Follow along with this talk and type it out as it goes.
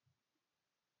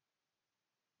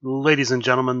Ladies and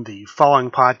gentlemen, the following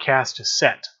podcast is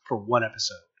set for one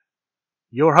episode.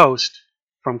 Your host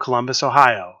from Columbus,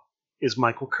 Ohio, is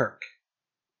Michael Kirk.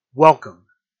 Welcome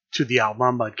to the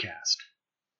Outlaw Mudcast.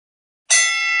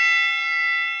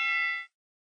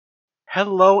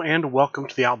 Hello and welcome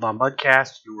to the Outlaw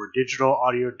Mudcast, your digital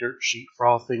audio dirt sheet for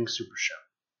all things Super Show.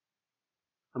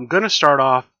 I'm going to start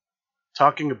off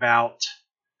talking about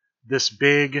this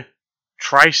big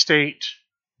tri-state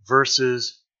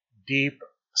versus deep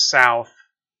South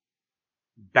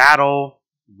battle,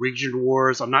 region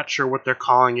wars. I'm not sure what they're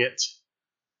calling it.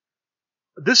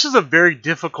 This is a very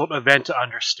difficult event to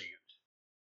understand.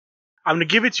 I'm going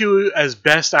to give it to you as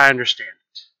best I understand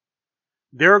it.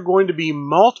 There are going to be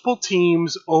multiple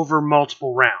teams over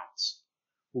multiple rounds.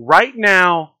 Right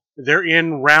now, they're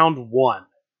in round one.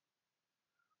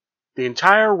 The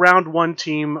entire round one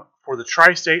team for the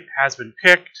tri-state has been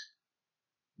picked.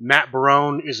 Matt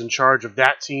Barone is in charge of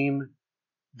that team.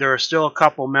 There are still a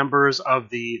couple members of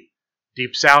the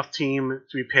Deep South team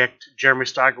to be picked. Jeremy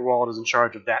Steigerwald is in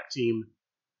charge of that team.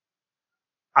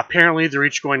 Apparently, they're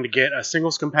each going to get a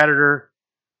singles competitor.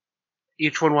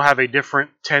 Each one will have a different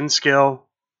 10 skill.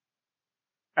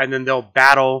 And then they'll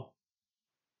battle.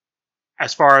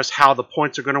 As far as how the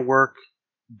points are going to work,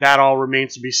 that all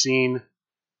remains to be seen.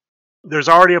 There's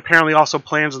already apparently also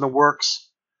plans in the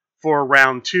works for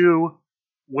round two,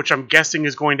 which I'm guessing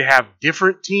is going to have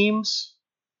different teams.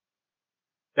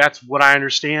 That's what I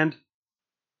understand.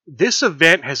 This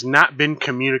event has not been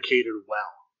communicated well.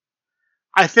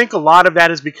 I think a lot of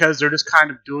that is because they're just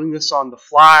kind of doing this on the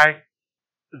fly.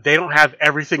 They don't have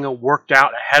everything worked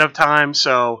out ahead of time,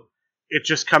 so it's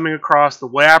just coming across, the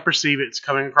way I perceive it, it's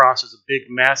coming across as a big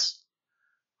mess.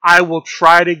 I will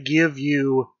try to give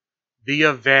you the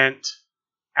event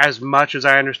as much as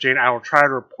I understand. I will try to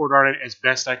report on it as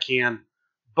best I can.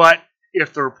 But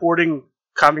if the reporting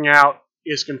coming out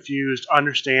is confused,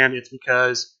 understand it's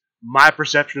because my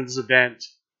perception of this event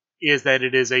is that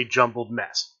it is a jumbled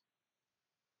mess.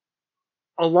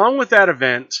 Along with that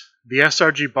event, the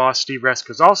SRG boss Steve Resk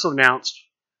has also announced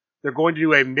they're going to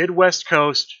do a Midwest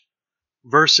Coast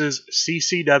versus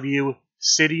CCW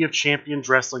City of Champions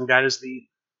Wrestling. That is the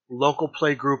local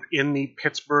play group in the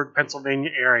Pittsburgh, Pennsylvania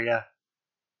area.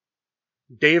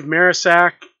 Dave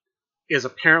Marisak is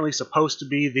apparently supposed to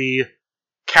be the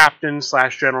captain /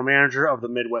 general manager of the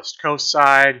Midwest Coast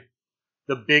side.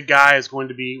 The big guy is going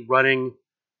to be running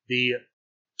the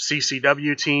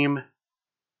CCW team.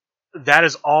 That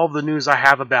is all the news I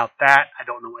have about that. I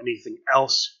don't know anything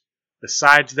else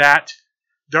besides that.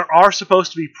 There are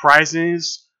supposed to be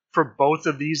prizes for both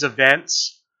of these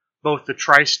events, both the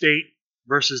Tri-State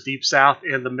versus Deep South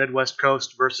and the Midwest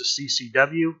Coast versus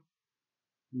CCW.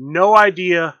 No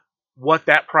idea what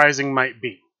that prizing might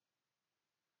be.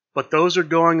 But those are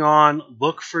going on.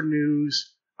 Look for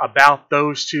news about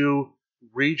those two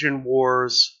Region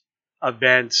Wars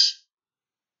events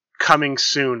coming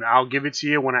soon. I'll give it to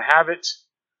you when I have it.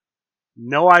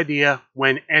 No idea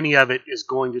when any of it is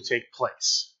going to take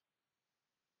place.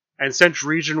 And since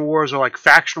Region Wars are like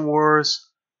Faction Wars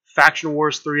 3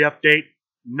 update,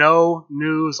 no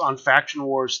news on Faction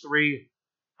Wars 3.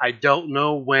 I don't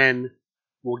know when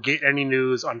we'll get any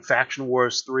news on Faction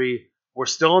Wars 3. We're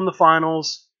still in the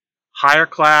finals. Higher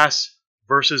class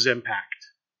versus Impact.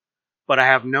 But I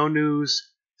have no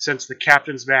news since the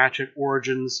captain's match at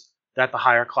Origins that the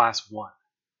higher class won.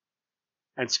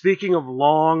 And speaking of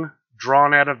long,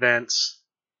 drawn-out events,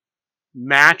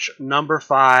 match number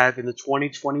 5 in the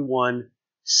 2021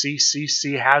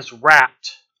 CCC has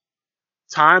wrapped.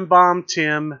 Time Bomb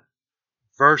Tim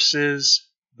versus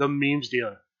the Memes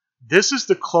Dealer. This is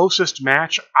the closest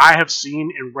match I have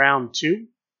seen in round 2.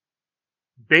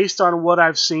 Based on what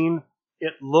I've seen,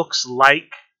 it looks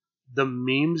like the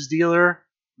Memes Dealer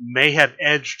may have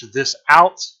edged this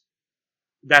out.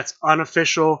 That's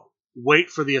unofficial. Wait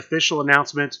for the official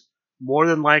announcement. More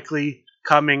than likely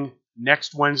coming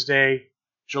next Wednesday,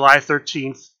 July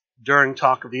 13th, during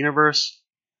Talk of the Universe.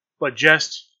 But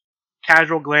just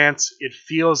casual glance, it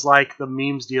feels like the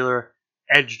Memes Dealer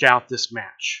edged out this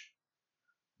match.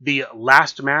 The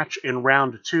last match in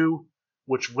round 2,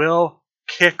 which will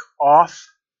kick off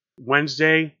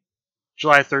Wednesday,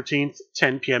 July 13th,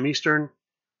 10 p.m. Eastern,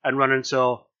 and run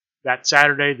until that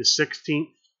Saturday, the 16th,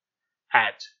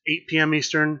 at 8 p.m.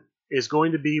 Eastern, is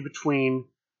going to be between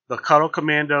the Cuddle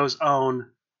Commando's own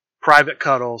Private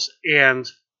Cuddles and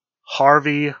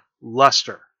Harvey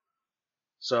Luster.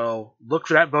 So look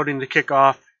for that voting to kick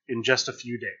off in just a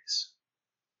few days.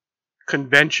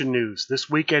 Convention news this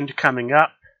weekend coming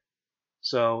up.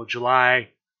 So July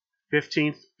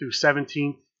 15th through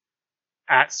 17th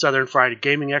at Southern Friday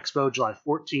Gaming Expo, July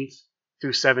 14th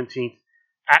through 17th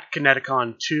at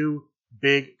Kineticon, 2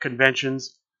 big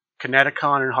conventions,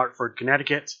 Kineticon in Hartford,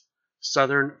 Connecticut,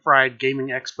 Southern Fried Gaming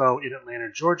Expo in Atlanta,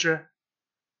 Georgia.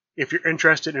 If you're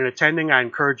interested in attending, I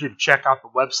encourage you to check out the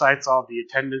websites. All the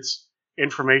attendance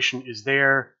information is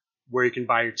there, where you can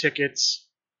buy your tickets.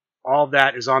 All of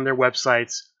that is on their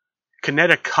websites.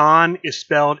 Kineticon is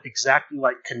spelled exactly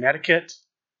like Connecticut,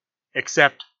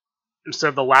 except instead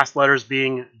of the last letters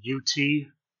being UT,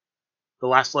 the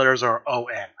last letters are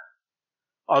ON.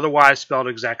 Otherwise, spelled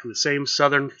exactly the same.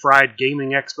 Southern Fried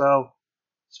Gaming Expo,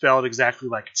 spelled exactly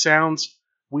like it sounds.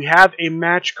 We have a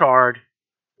match card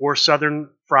for Southern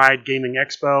Fried Gaming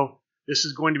Expo. This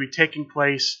is going to be taking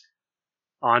place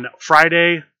on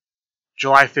Friday,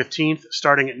 July 15th,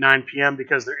 starting at 9 p.m.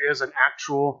 because there is an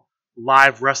actual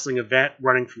live wrestling event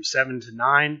running from 7 to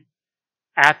 9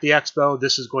 at the expo.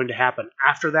 This is going to happen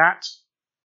after that.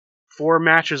 4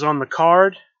 matches on the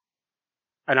card,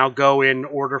 and I'll go in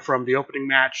order from the opening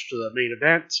match to the main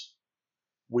event.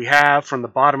 We have, from the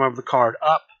bottom of the card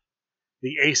up,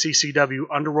 the ACCW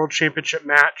Underworld Championship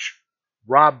match.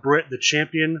 Rob Britt, the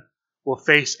champion, will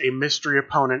face a mystery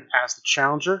opponent as the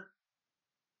challenger.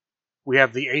 We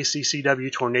have the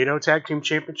ACCW Tornado Tag Team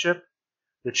Championship.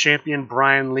 The champion,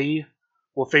 Brian Lee,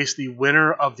 will face the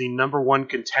winner of the number 1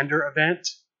 contender event.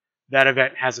 That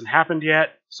event hasn't happened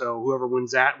yet, so whoever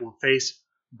wins that will face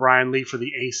Brian Lee for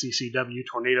the ACCW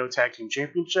Tornado Tag Team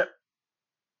Championship.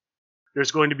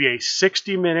 There's going to be a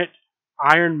 60-minute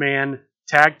Iron Man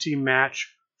tag team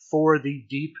match for the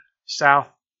Deep South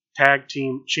Tag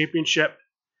Team Championship.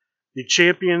 The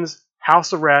champions,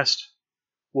 House Arrest,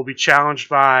 will be challenged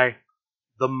by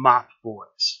the Mop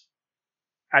Boys.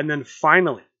 And then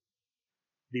finally,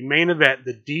 the main event,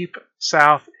 the Deep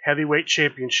South Heavyweight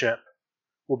Championship,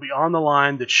 will be on the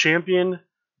line. The champion,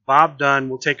 Bob Dunn,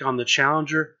 will take on the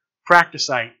challenger,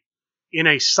 Practicite, in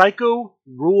a Psycho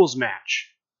Rules match.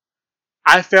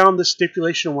 I found this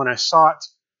stipulation when I saw it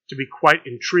to be quite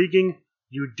intriguing.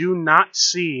 You do not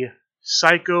see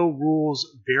Psycho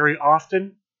Rules very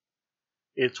often.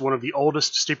 It's one of the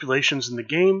oldest stipulations in the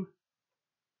game,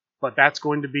 but that's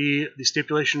going to be the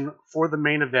stipulation for the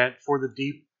main event for the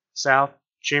Deep South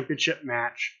Championship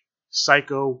match,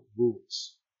 Psycho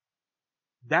Rules.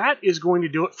 That is going to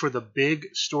do it for the big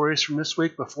stories from this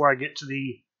week. Before I get to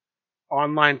the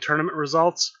online tournament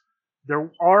results,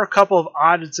 there are a couple of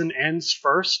odds and ends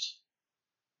first.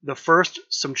 The first,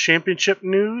 some championship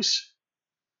news.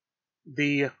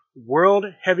 The World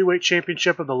Heavyweight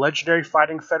Championship of the Legendary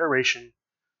Fighting Federation,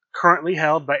 currently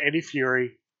held by Eddie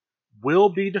Fury, will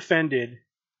be defended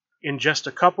in just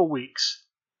a couple weeks,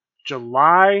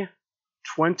 July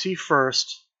 21st.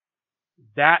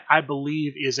 That, I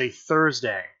believe, is a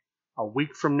Thursday, a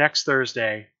week from next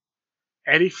Thursday.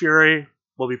 Eddie Fury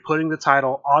will be putting the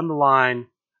title on the line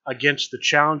against the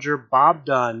challenger, Bob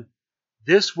Dunn.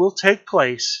 This will take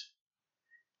place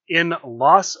in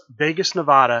Las Vegas,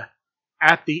 Nevada,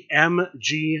 at the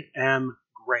MGM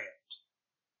Grand.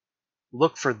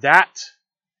 Look for that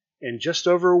in just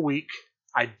over a week.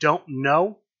 I don't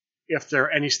know if there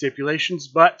are any stipulations,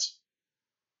 but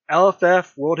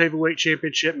LFF World Heavyweight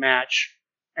Championship match,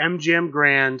 MGM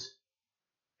Grand,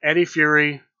 Eddie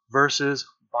Fury versus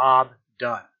Bob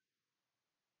Dunn.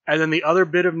 And then the other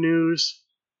bit of news,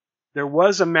 there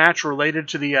was a match related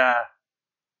to the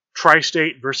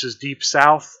Tri-State versus Deep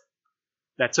South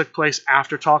that took place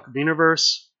after Talk of the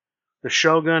Universe. The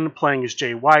Shogun playing as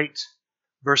Jay White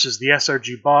versus the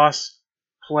SRG Boss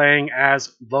playing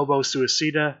as Lobo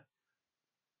Suicida.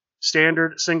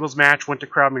 Standard singles match went to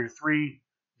Crowd Meter 3.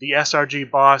 The SRG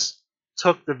Boss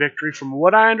took the victory. From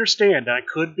what I understand, I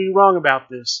could be wrong about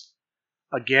this,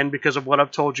 again because of what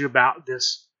I've told you about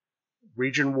this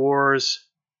Region Wars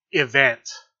event.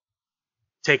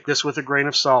 Take this with a grain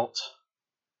of salt.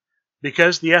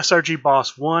 Because the SRG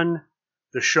Boss won,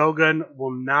 the Shogun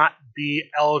will not be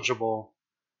eligible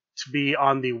to be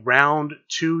on the Round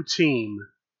 2 team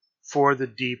for the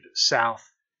Deep South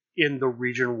in the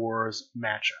Region Wars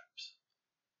matchups.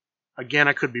 Again,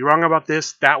 I could be wrong about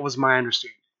this. That was my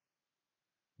understanding.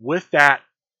 With that,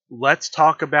 let's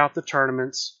talk about the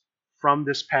tournaments from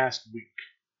this past week.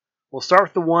 We'll start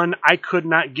with the one I could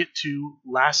not get to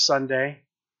last Sunday.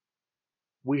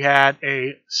 We had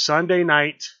a Sunday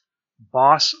night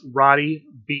Boss Roddy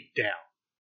beatdown.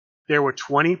 There were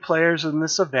 20 players in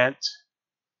this event,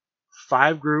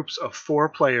 5 groups of 4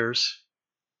 players.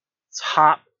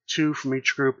 Top 2 from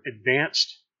each group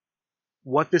advanced.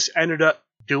 What this ended up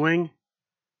doing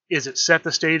is it set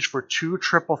the stage for 2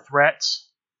 triple threats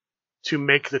to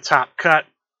make the top cut.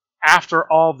 After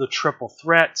all the triple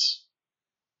threats,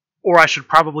 or I should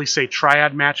probably say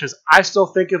triad matches, I still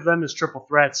think of them as triple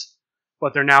threats,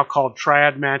 but they're now called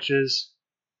triad matches.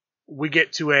 We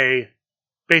get to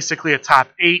basically a top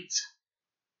 8.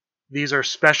 These are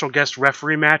special guest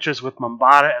referee matches with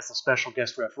Mambata as the special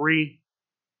guest referee.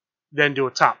 Then do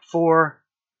a top 4,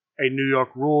 a New York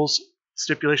rules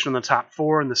stipulation in the top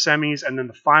 4 in the semis, and then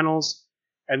the finals.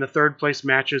 And the third place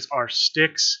matches are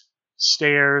sticks,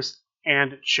 stairs,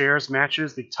 and chairs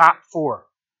matches. The top 4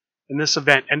 in this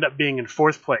event end up being in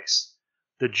 4th place.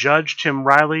 The judge, Tim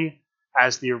Riley,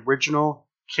 as the original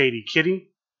Katie Kitty.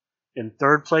 In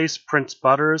 3rd place, Prince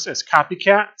Butters as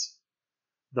Copycat.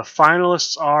 The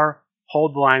finalists are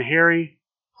Hold the Line Harry,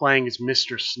 playing as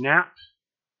Mr. Snap,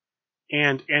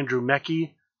 and Andrew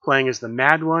Meckie, playing as the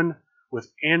Mad One,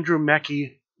 with Andrew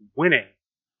Meckie winning.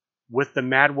 With the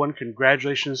Mad One,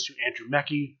 congratulations to Andrew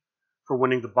Meckie for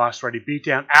winning the Boss Ready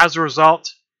Beatdown. As a result,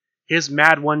 his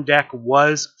Mad One deck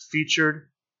was featured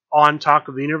on Talk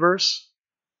of the Universe.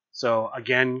 So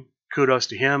again, kudos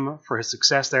to him for his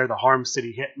success there, the Harm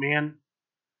City Hitman,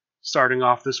 starting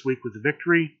off this week with the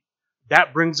victory.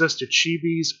 That brings us to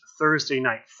Chibi's Thursday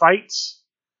Night Fights.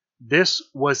 This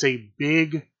was a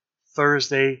big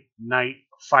Thursday Night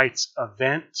Fights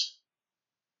event.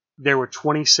 There were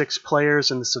 26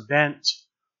 players in this event,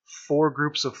 4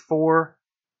 groups of 4,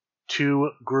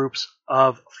 2 groups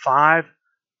of 5.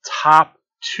 Top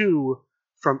 2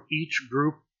 from each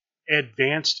group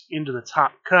advanced into the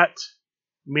top cut,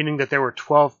 meaning that there were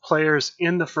 12 players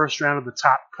in the first round of the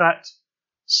top cut.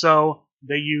 So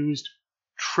they used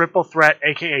triple threat,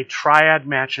 aka triad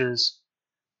matches,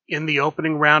 in the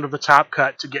opening round of the top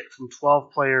cut to get from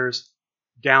 12 players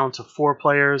down to 4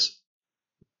 players.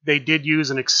 They did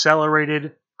use an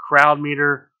accelerated crowd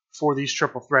meter for these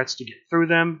triple threats to get through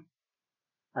them.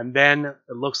 And then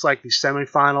it looks like the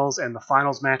semifinals and the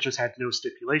finals matches had no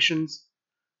stipulations.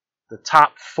 The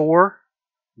top 4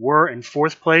 were in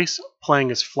 4th place,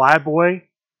 playing as Flyboy,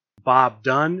 Bob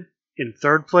Dunn. In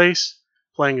 3rd place,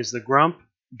 playing as the Grump,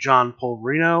 John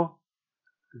Polverino.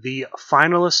 The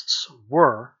finalists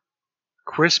were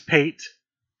Chris Pate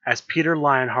as Peter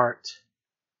Lionheart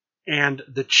and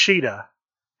the Cheetah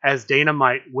as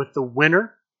Dynamite, with the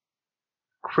winner,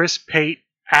 Chris Pate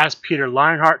as Peter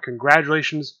Lionheart.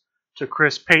 Congratulations to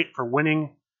Chris Pate for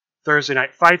winning Thursday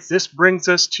Night Fights. This brings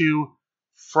us to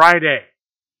Friday.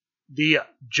 The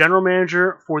general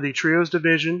manager for the Trios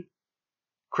division,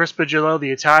 Chris Pagillo,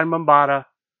 the Italian Mambata,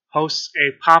 hosts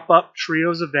a pop-up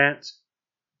Trios event.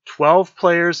 12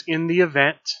 players in the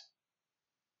event.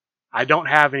 I don't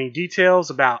have any details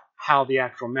about how the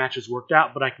actual matches worked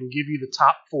out, but I can give you the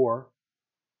top 4.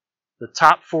 The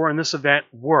top 4 in this event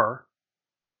were,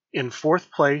 in 4th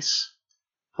place,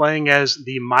 playing as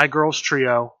the My Girls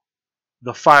Trio,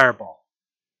 the Fireball.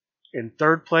 In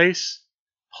 3rd place,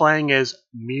 playing as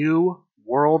Mew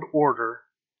World Order,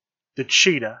 the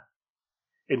Cheetah.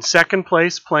 In 2nd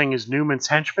place, playing as Newman's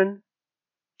Henchman,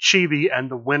 Chibi, and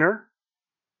the winner,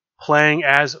 playing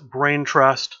as Brain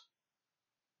Trust,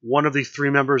 one of the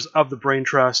 3 members of the Brain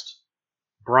Trust,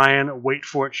 Brian Wait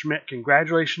For It Schmidt.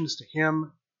 Congratulations to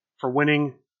him for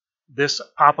winning this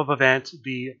pop-up event,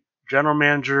 the General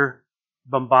Manager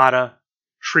Bombata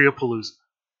Triopalooza.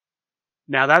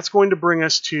 Now that's going to bring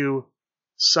us to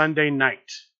Sunday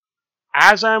night.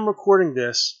 As I'm recording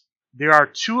this, there are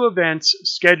 2 events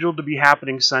scheduled to be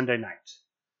happening Sunday night.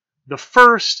 The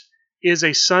first is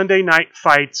a Sunday Night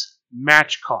Fights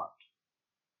match card.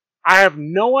 I have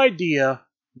no idea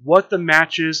what the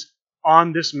matches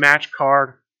on this match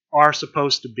card are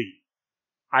supposed to be.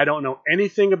 I don't know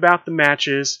anything about the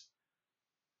matches.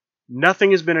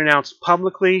 Nothing has been announced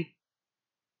publicly.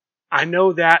 I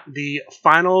know that the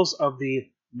finals of the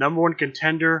number 1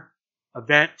 contender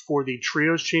event for the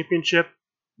Trios Championship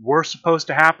were supposed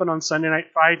to happen on Sunday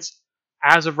Night Fights.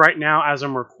 As of right now, as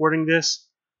I'm recording this,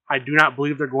 I do not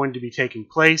believe they're going to be taking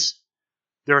place.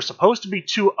 There are supposed to be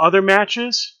 2 other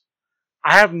matches.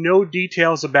 I have no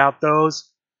details about those.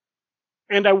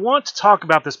 And I want to talk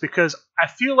about this because I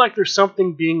feel like there's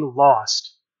something being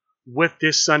lost with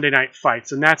this Sunday Night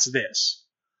Fights, and that's this.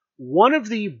 One of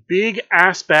the big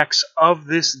aspects of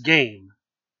this game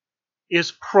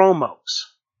is promos.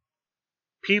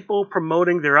 People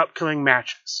promoting their upcoming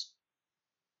matches.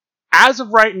 As of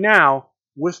right now,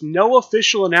 with no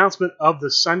official announcement of the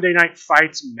Sunday Night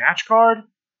Fights match card,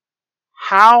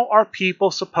 how are people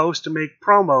supposed to make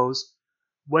promos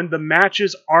when the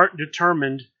matches aren't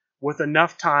determined with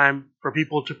enough time for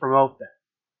people to promote them?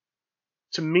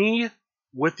 To me,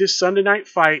 with this Sunday Night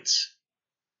Fights,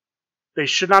 they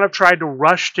should not have tried to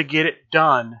rush to get it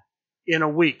done in a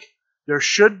week. There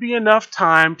should be enough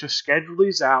time to schedule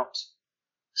these out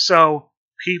so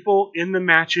people in the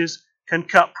matches can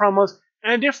cut promos.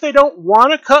 And if they don't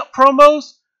want to cut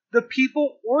promos, The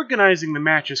people organizing the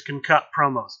matches can cut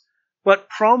promos. But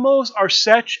promos are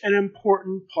such an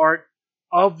important part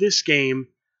of this game.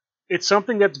 It's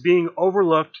something that's being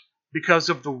overlooked because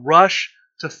of the rush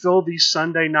to fill these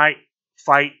Sunday night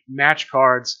fight match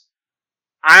cards.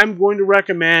 I'm going to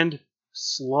recommend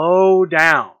slow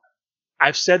down.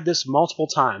 I've said this multiple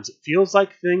times. It feels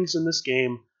like things in this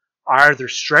game are either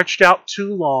stretched out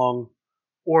too long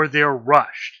or they're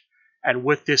rushed. And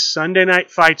with this Sunday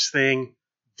Night Fights thing,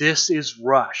 this is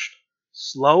rushed.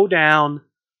 Slow down,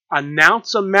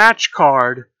 announce a match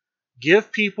card,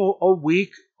 give people a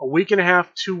week and a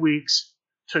half, 2 weeks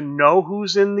to know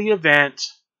who's in the event,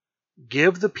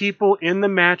 give the people in the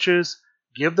matches,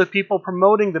 give the people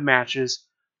promoting the matches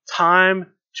time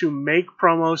to make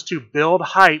promos, to build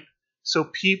hype, so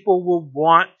people will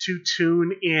want to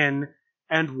tune in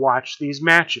and watch these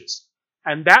matches.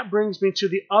 And that brings me to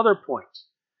the other point.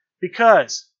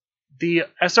 Because the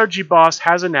SRG boss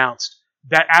has announced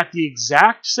that at the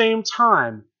exact same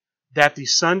time that the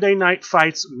Sunday Night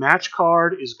Fights match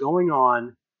card is going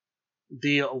on,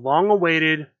 the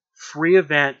long-awaited free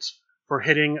event for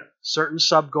hitting certain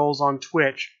sub-goals on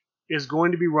Twitch is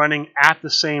going to be running at the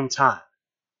same time.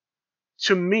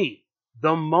 To me,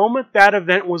 the moment that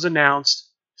event was announced,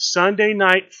 Sunday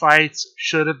Night Fights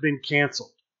should have been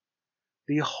canceled.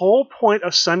 The whole point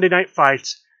of Sunday Night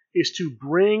Fights is to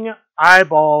bring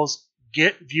eyeballs,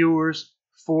 get viewers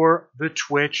for the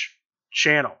Twitch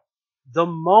channel. The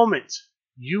moment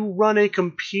you run a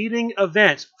competing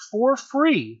event for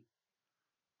free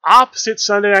opposite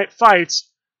Sunday Night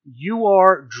Fights, you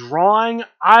are drawing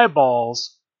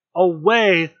eyeballs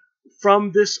away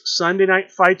from this Sunday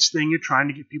Night Fights thing you're trying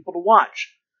to get people to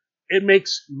watch. It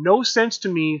makes no sense to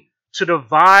me to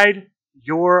divide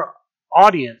your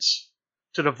audience,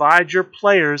 to divide your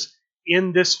players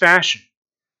in this fashion.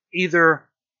 Either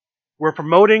we're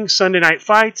promoting Sunday Night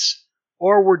Fights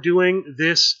or we're doing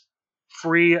this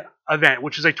free event,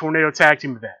 which is a Tornado Tag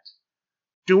Team event.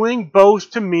 Doing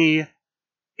both to me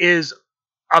is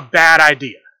a bad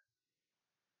idea.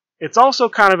 It's also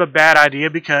kind of a bad idea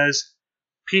because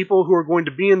people who are going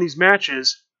to be in these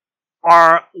matches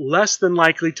are less than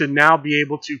likely to now be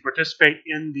able to participate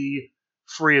in the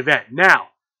free event. Now,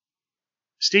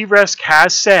 Steve Resk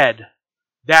has said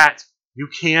that you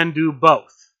can do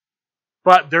both,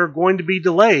 but there are going to be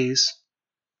delays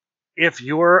if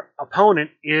your opponent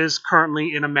is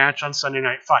currently in a match on Sunday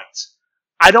Night Fights.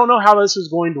 I don't know how this is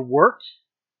going to work.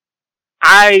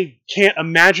 I can't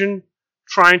imagine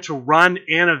trying to run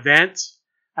an event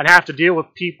and have to deal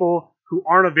with people who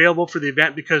aren't available for the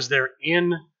event because they're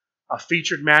in a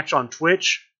featured match on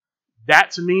Twitch.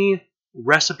 That, to me,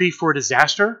 recipe for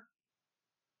disaster.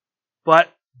 But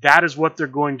that is what they're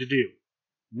going to do.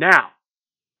 Now,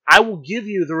 I will give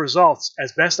you the results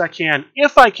as best I can,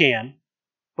 if I can,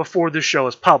 before this show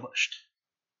is published.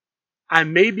 I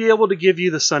may be able to give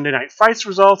you the Sunday Night Fights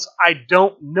results. I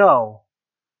don't know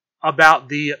about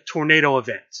the Tornado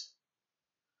event.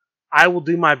 I will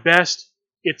do my best.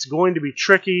 It's going to be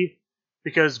tricky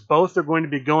because both are going to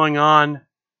be going on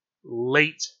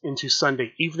late into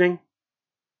Sunday evening.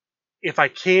 If I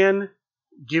can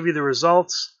give you the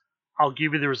results, I'll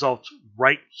give you the results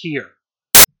right here.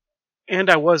 And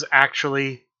I was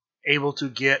actually able to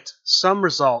get some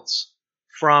results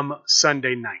from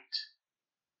Sunday night.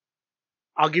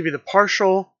 I'll give you the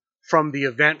partial from the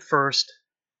event first,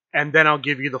 and then I'll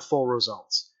give you the full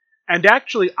results. And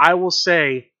actually, I will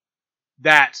say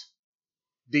that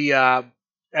the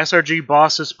SRG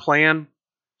boss's plan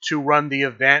to run the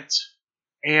event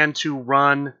and to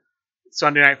run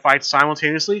Sunday Night Fights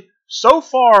simultaneously so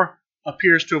far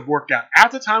appears to have worked out.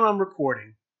 At the time I'm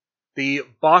recording, the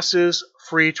boss's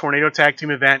free Tornado Tag Team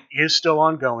event is still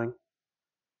ongoing.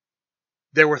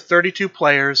 There were 32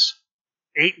 players,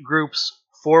 8 groups,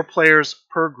 4 players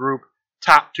per group,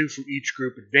 top 2 from each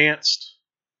group advanced.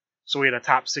 So we had a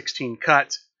top 16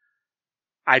 cut.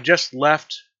 I just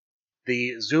left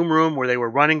the Zoom room where they were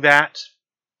running that,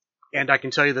 and I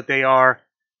can tell you that they are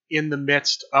in the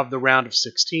midst of the round of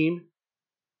 16.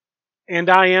 And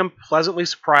I am pleasantly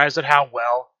surprised at how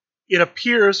well it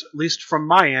appears, at least from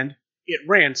my end, it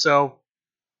ran. So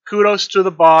kudos to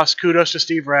the boss, kudos to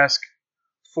Steve Resk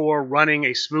for running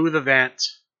a smooth event.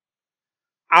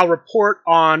 I'll report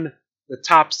on the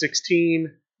top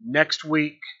 16 next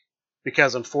week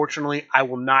because unfortunately I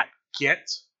will not get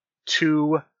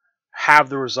to have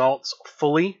the results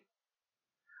fully.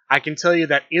 I can tell you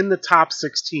that in the top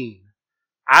 16,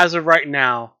 as of right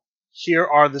now, here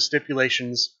are the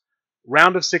stipulations.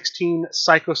 Round of 16,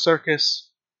 Psycho Circus.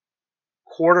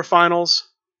 Quarterfinals,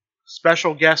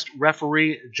 special guest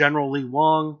referee General Lee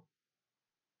Wong.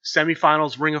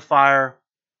 Semifinals, Ring of Fire.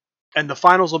 And the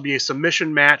finals will be a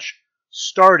submission match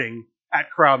starting at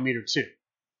Crowd Meter 2.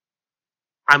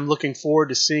 I'm looking forward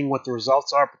to seeing what the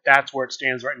results are, but that's where it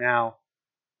stands right now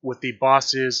with the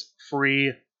Bosses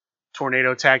free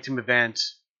Tornado Tag Team event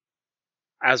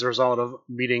as a result of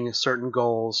meeting certain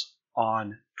goals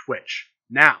on Twitch.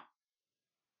 Now,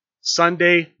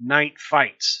 Sunday Night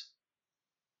Fights.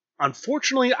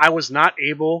 Unfortunately, I was not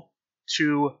able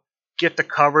to get the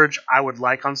coverage I would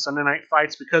like on Sunday Night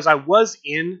Fights because I was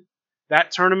in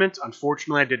that tournament.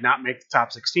 Unfortunately, I did not make the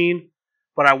top 16,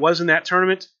 but I was in that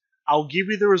tournament. I'll give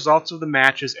you the results of the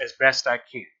matches as best I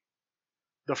can.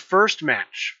 The first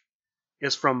match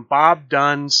is from Bob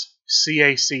Dunn's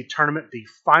CAC tournament, the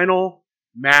final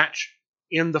match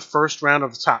in the first round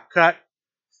of the top cut.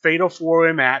 Fatal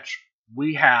 4-way match.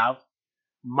 We have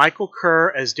Michael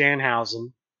Kerr as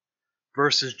Danhausen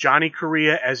versus Johnny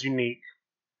Correa as Unique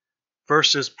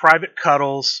versus Private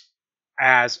Cuddles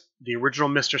as the original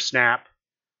Mr. Snap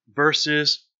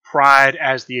versus Pride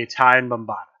as the Italian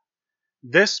Bombata.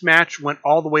 This match went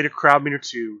all the way to Crowd Meter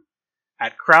 2.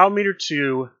 At Crowd Meter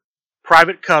 2,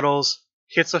 Private Cuddles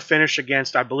hits a finish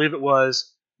against, I believe it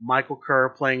was, Michael Kerr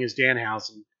playing as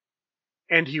Danhausen,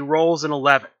 and he rolls an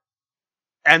 11.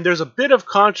 And there's a bit of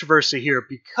controversy here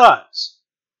because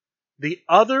the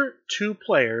other two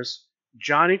players,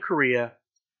 Johnny Correa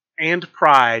and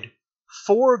Pride,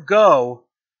 forego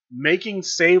making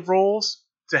save rolls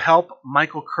to help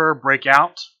Michael Kerr break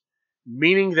out,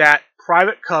 meaning that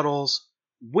Private Cuddles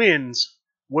wins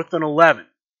with an 11.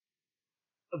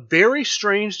 A very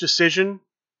strange decision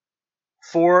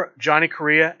for Johnny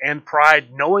Correa and Pride,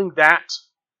 knowing that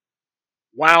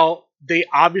while they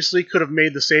obviously could have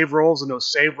made the save rolls and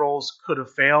those save rolls could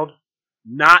have failed,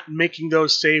 not making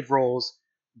those save rolls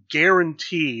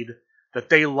guaranteed that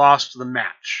they lost the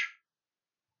match.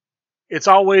 It's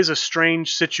always a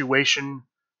strange situation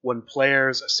when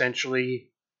players essentially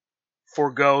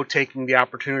forego taking the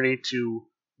opportunity to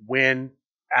win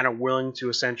and are willing to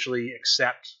essentially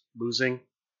accept losing.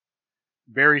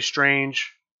 Very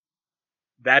strange.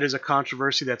 That is a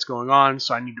controversy that's going on,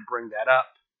 so I need to bring that up.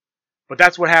 But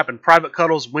that's what happened. Private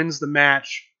Cuddles wins the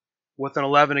match with an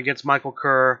 11 against Michael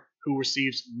Kerr, who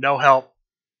receives no help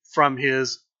from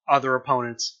his other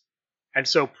opponents. And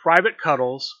so Private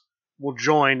Cuddles will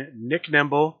join Nick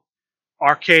Nimble,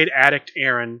 Arcade Addict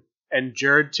Aaron, and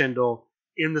Jared Tyndall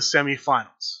in the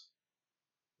semifinals.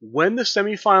 When the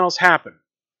semifinals happen,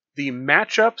 the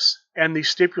matchups and the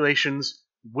stipulations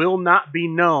will not be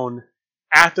known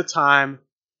at the time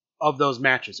of those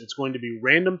matches. It's going to be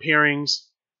random pairings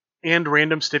and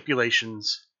random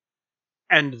stipulations.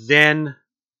 And then,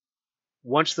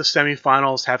 once the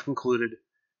semifinals have concluded,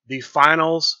 the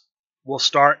finals will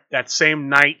start that same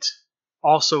night.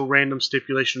 Also random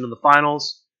stipulation in the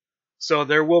finals. So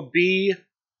there will be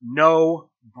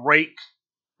no break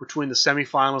between the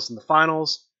semifinals and the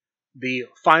finals. The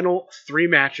final three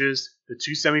matches, the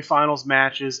two semifinals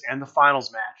matches, and the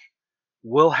finals match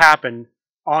will happen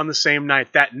on the same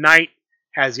night. That night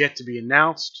has yet to be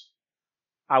announced.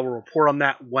 I will report on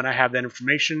that when I have that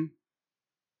information.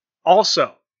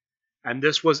 Also, and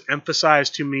this was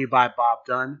emphasized to me by Bob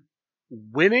Dunn,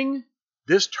 winning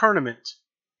this tournament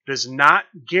does not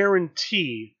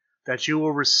guarantee that you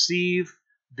will receive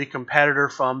the competitor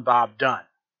from Bob Dunn.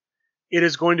 It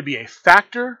is going to be a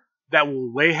factor that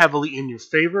will weigh heavily in your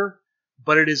favor,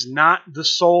 but it is not the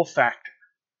sole factor.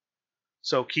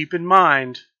 So keep in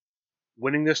mind,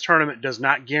 winning this tournament does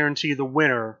not guarantee the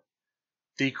winner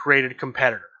the created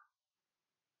competitor.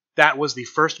 That was the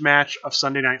first match of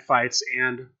Sunday Night Fights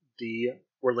and the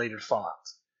related fallout.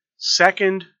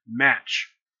 Second match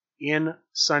in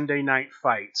Sunday Night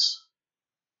Fights.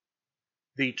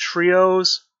 The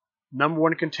Trios number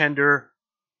one contender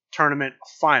tournament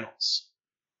finals.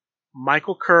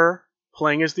 Michael Kerr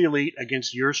playing as the Elite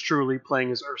against yours truly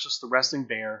playing as Ursus the Wrestling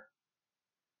Bear.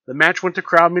 The match went to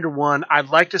Crowd Meter 1. I'd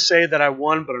like to say that I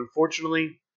won, but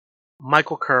unfortunately,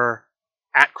 Michael Kerr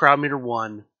at Crowd Meter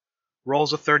 1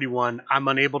 rolls a 31. I'm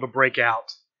unable to break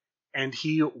out, and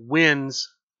he wins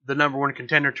the number one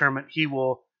contender tournament. He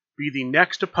will be the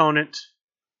next opponent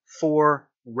for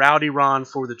Rowdy Ron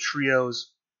for the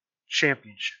Trios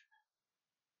Championship.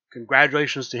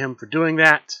 Congratulations to him for doing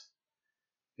that.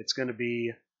 It's going to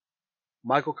be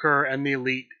Michael Kerr and the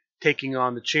Elite taking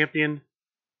on the champion.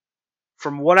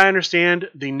 From what I understand,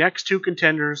 the next two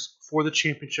contenders for the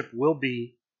championship will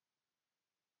be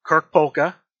Kirk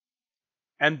Polka,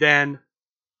 and then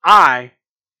I,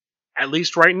 at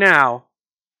least right now,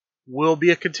 will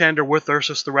be a contender with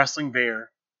Ursus the Wrestling Bear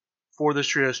for the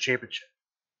Trios Championship.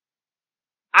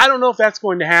 I don't know if that's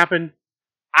going to happen.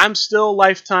 I'm still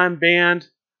lifetime banned.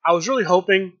 I was really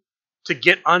hoping to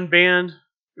get unbanned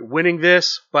winning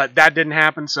this, but that didn't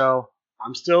happen, so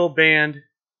I'm still banned.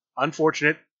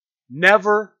 Unfortunate.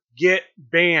 Never get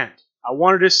banned. I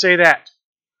wanted to say that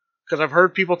because I've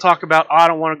heard people talk about, I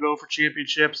don't want to go for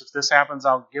championships. If this happens,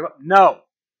 I'll give up. No.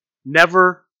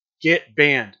 Never get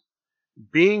banned.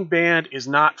 Being banned is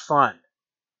not fun.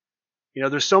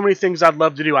 There's so many things I'd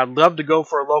love to do. I'd love to go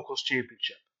for a locals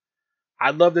championship.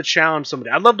 I'd love to challenge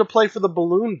somebody. I'd love to play for the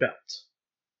balloon belt.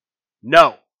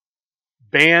 No.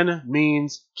 Ban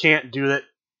means can't do it.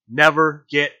 Never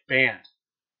get banned.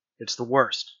 It's the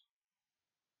worst.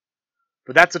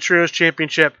 But that's the Trios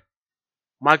Championship.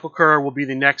 Michael Kerr will be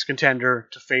the next contender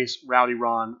to face Rowdy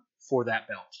Ron for that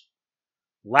belt.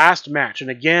 Last match, and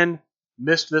again,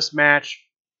 missed this match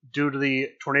due to the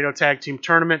Tornado Tag Team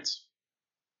Tournament.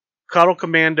 Cuddle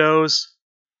Commandos,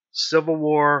 Civil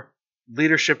War,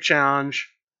 Leadership Challenge,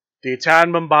 the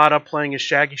Italian Bombata playing as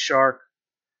Shaggy Shark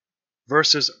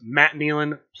versus Matt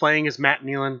Nealon playing as Matt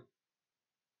Nealon.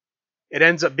 It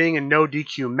ends up being a no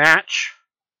DQ match.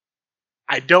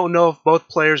 I don't know if both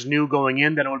players knew going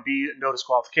in that it would be no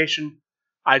disqualification.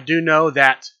 I do know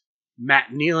that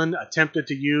Matt Nealon attempted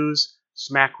to use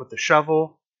Smack with the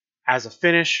Shovel as a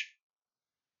finish.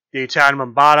 The Italian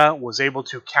Bombata was able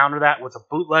to counter that with a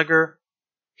bootlegger.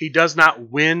 He does not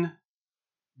win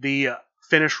the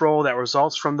finish roll that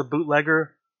results from the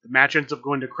bootlegger. The match ends up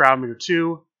going to Crowd Meter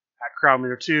 2. At Crowd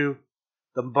Meter 2,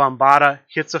 the Bombata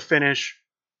hits a finish,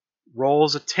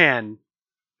 rolls a 10,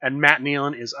 and Matt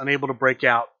Nealon is unable to break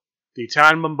out. The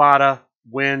Italian Bombata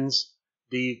wins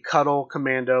the Cuddle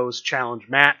Commandos challenge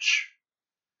match.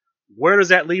 Where does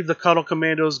that leave the Cuddle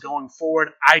Commandos going forward?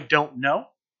 I don't know.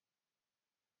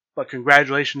 But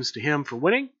congratulations to him for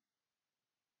winning.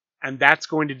 And that's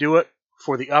going to do it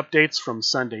for the updates from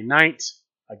Sunday night.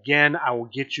 Again, I will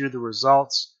get you the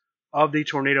results of the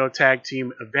Tornado Tag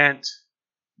Team event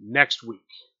next week.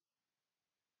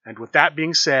 And with that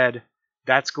being said,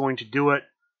 that's going to do it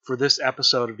for this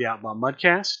episode of the Outlaw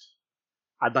Mudcast.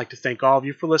 I'd like to thank all of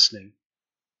you for listening,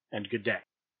 and good day.